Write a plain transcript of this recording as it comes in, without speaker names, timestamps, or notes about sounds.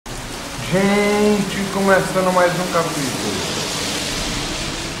Gente, começando mais um capítulo.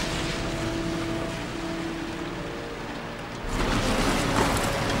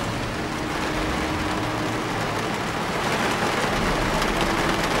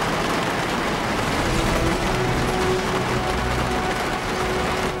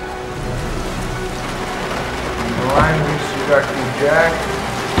 Vamos lá investigar aqui o Jack.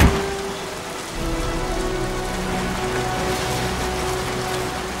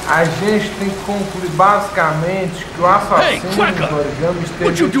 A gente tem que concluir basicamente que o assassino do origami esteve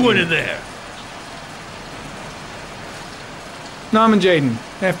What you doing in there? Norman Jaden,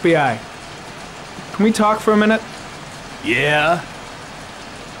 FBI. Can we talk for a minute? Yeah?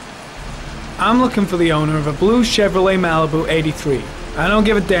 I'm looking for the owner of a blue Chevrolet Malibu 83. I don't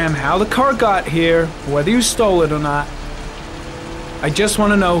give a damn how the car got here, or whether you stole it or not. I just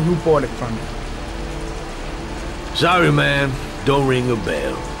want to know who bought it from you. Sorry, man. Don't ring a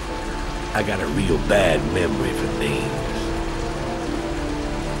bell. I got a real bad memory for names.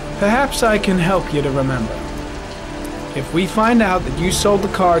 Perhaps I can help you to remember. If we find out that you sold the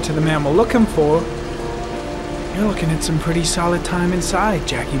car to the man we're looking for, you're looking at some pretty solid time inside,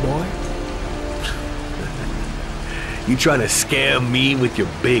 Jackie boy. You trying to scam me with your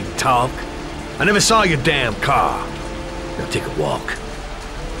big talk? I never saw your damn car. Now take a walk.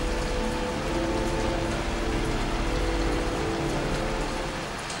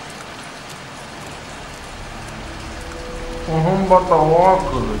 Então vamos botar o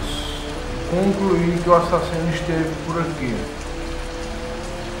óculos, concluir que o assassino esteve por aqui.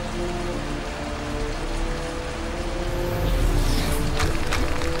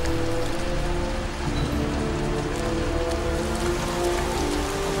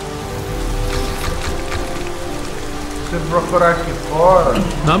 Se procurar aqui fora,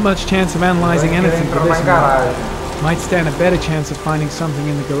 Not much chance of analyzing vai querer anything for entrar na this one. garagem. Might stand a better chance of finding something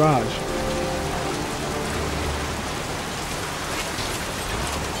in the garage.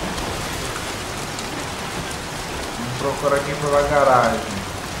 Vamos procurar aqui pela garagem.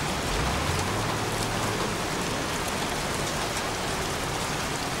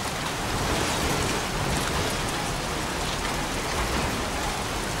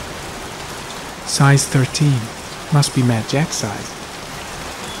 Size 13. Must be Matt Jack's size.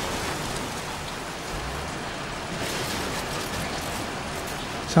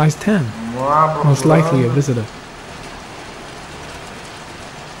 Size 10. Vamos lá, Most likely a procurando. visitor.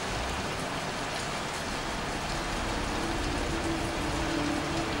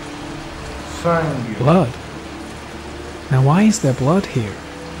 Sangue. Blood. Now why is there blood here?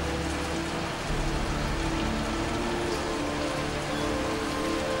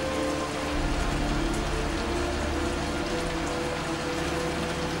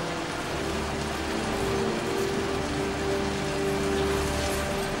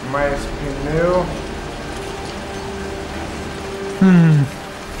 Mais pneu.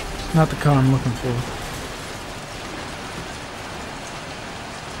 Not the car I'm looking for.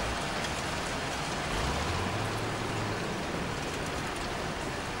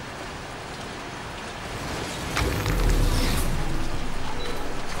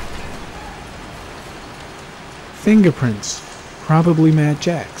 Fingerprints. Probably Matt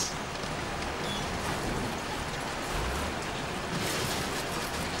Jack's.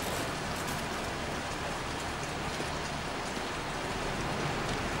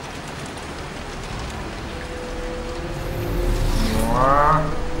 Vamos lá.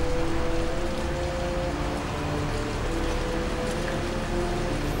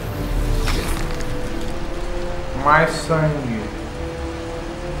 Mais sangue.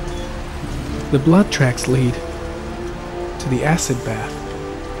 The blood tracks lead to the acid bath.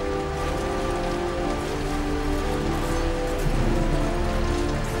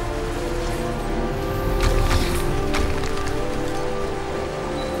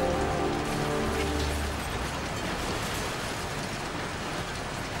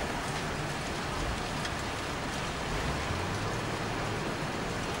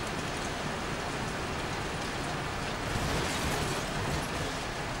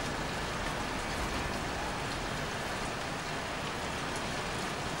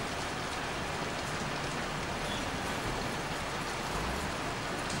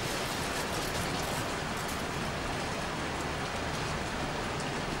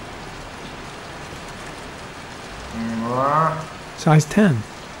 Vamos lá. Size 10.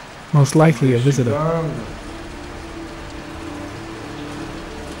 Most likely a visitor. Investigando.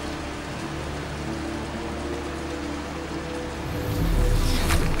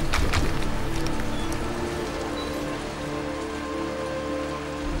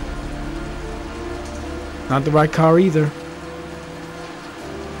 Not the right car either.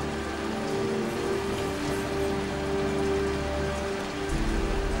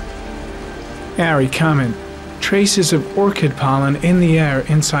 Harry, comment. Traces of orchid pollen in the air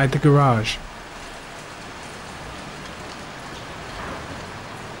inside the garage.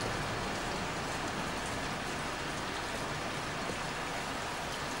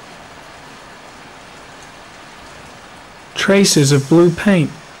 Traces of blue paint.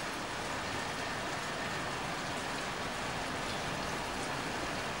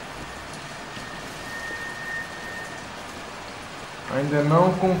 Ainda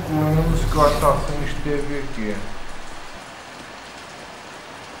não concluímos que o assassino esteve aqui.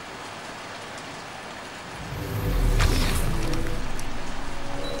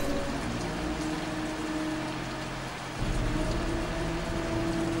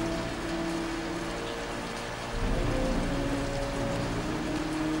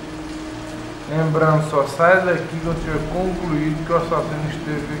 Lembrando, só sai daqui quando tiver concluído que o assassino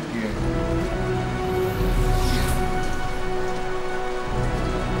esteve aqui.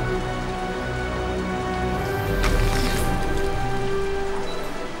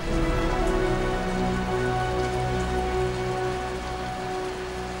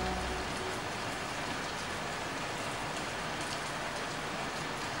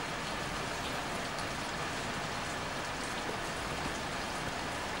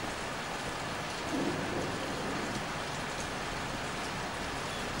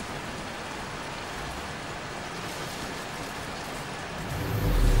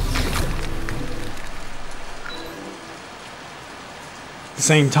 The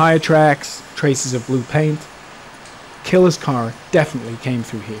same tire tracks, traces of blue paint. Killer's car definitely came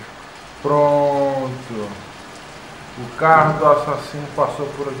through here. Pronto. O carro do assassino passou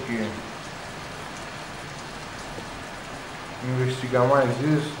por aqui. Investigar mais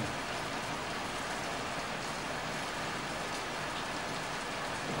isso.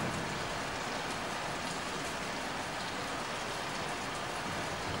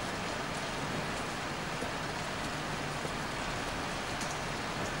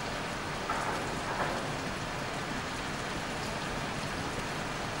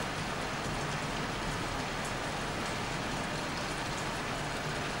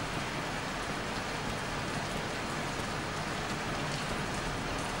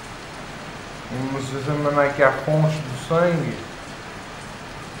 Vamos examinar aqui a fonte do sangue.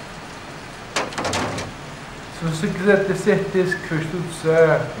 Se você quiser ter certeza que fez tudo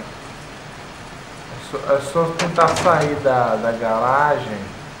certo, é só tentar sair da garagem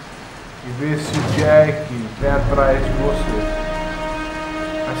e ver se o Jack vem atrás de você.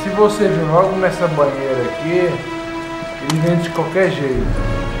 Mas se você vir logo nessa banheira aqui, ele vem de qualquer jeito.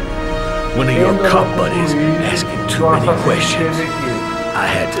 One of your cop buddies asking too many questions. I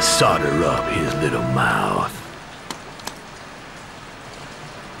had to solder up his little mouth.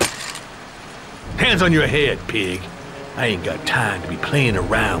 Hands on your head, pig. I ain't got time to be playing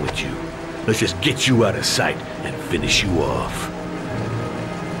around with you. Let's just get you out of sight and finish you off.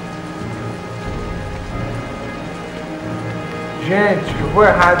 Gente, eu vou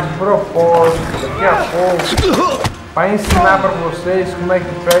errar de propósito daqui a pouco para ensinar para vocês como é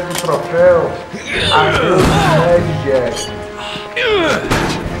que pega o troféu Adeus Mad Jack.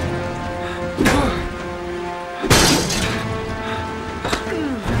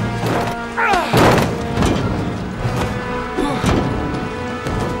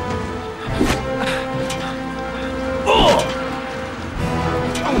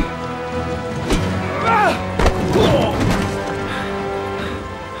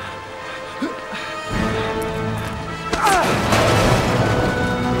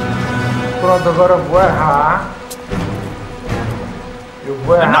 Pronto, agora eu vou errar. Eu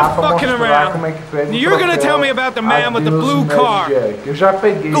vou errar pra mostrar como é que pega o You're gonna tell me about the man with the blue car. Eu já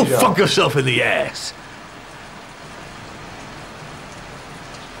peguei. Go fuck yourself in the ass.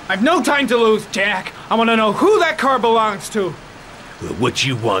 I've no time to lose, Jack. I want to know who that car belongs to. Well, what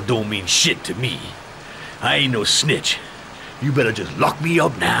you want don't mean shit to me. I ain't no snitch. You better just lock me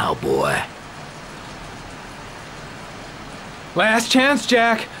up now, boy. Last chance,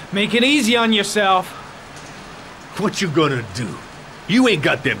 Jack. Make it easy on yourself. What you gonna do? You ain't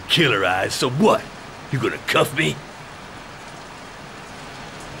got them killer eyes, so what? You gonna cuff me?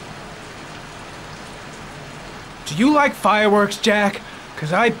 Do you like fireworks, Jack?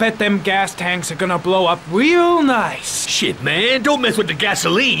 'Cause I bet them gas tanks are gonna blow up real nice. Shit, man, don't mess with the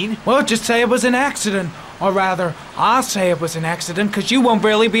gasoline. Well, just say it was an accident. Or rather, I'll say it was an accident 'cause you won't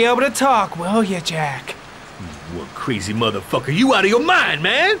really be able to talk, will you, Jack? What crazy motherfucker, you out of your mind,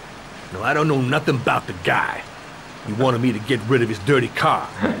 man? No, I don't know nothing about the guy. He wanted me to get rid of his dirty car,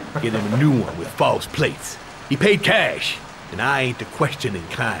 get him a new one with false plates. He paid cash, and I ain't the questioning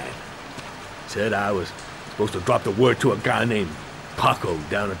kind. Said I was supposed to drop the word to a guy named Paco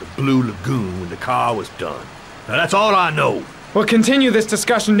down at the Blue Lagoon when the car was done. Now that's all I know. We'll continue this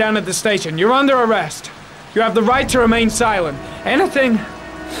discussion down at the station. You're under arrest. You have the right to remain silent. Anything...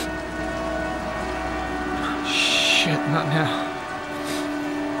 Shit, not now.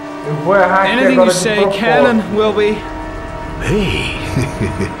 Anything you say can and will be... Hey,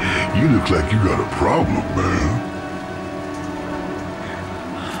 you look like you got a problem, man.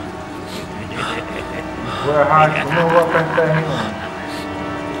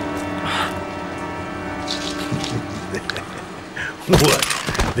 What?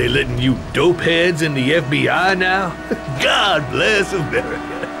 They letting you dope heads in the FBI now? God bless America.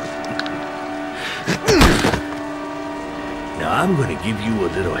 Now I'm gonna give you a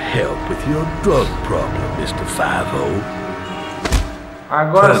little help with your drug problem, Mr. 5-0.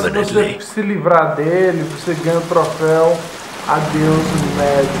 Agora, se você se livrar dele, você ganha o troféu Adeus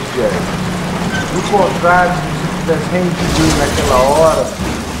Mad Jack. No contrário, se você tivesse rendido ele naquela hora,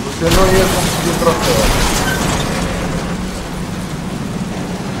 você não ia conseguir o troféu.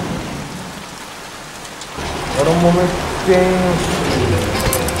 Era um momento tenso.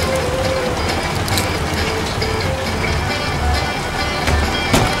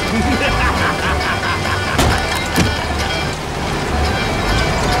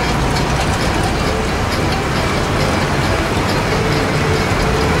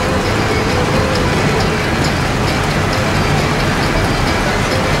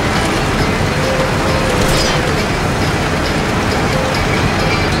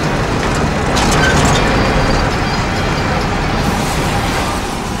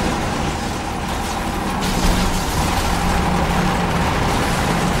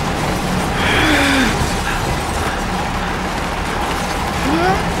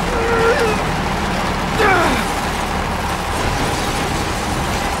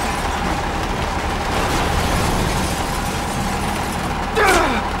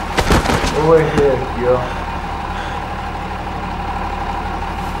 Eu errei aqui, ó.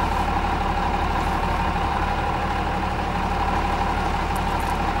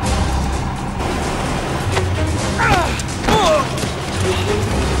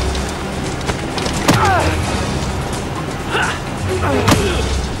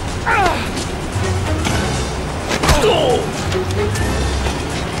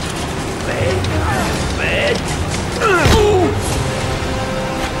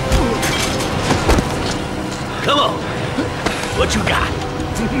 Come on. What you got?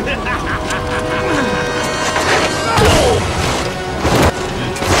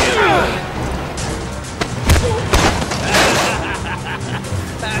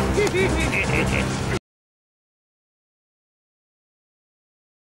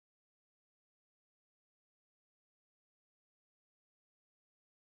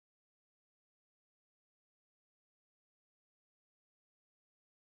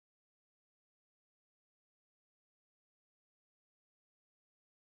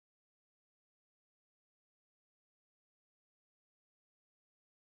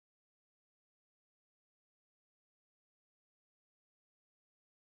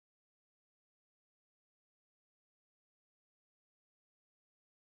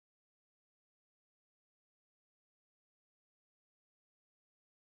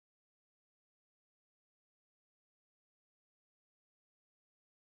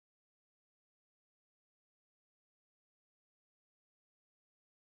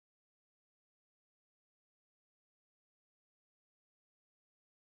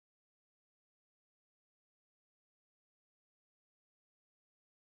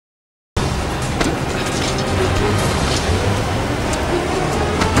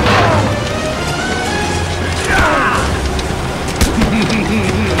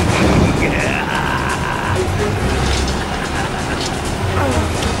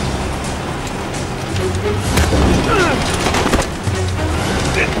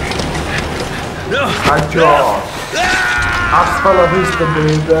 Adiós. Hasta la vista,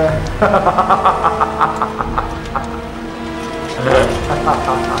 baby.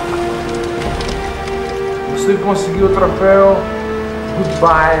 Você conseguiu o troféu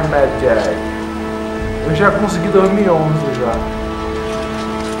Goodbye, Mad Jack. Eu já consegui 2011 já.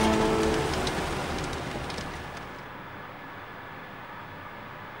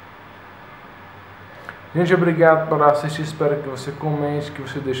 Gente, obrigado por assistir. Espero que você comente, que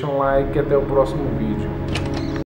você deixe um like e até o próximo vídeo.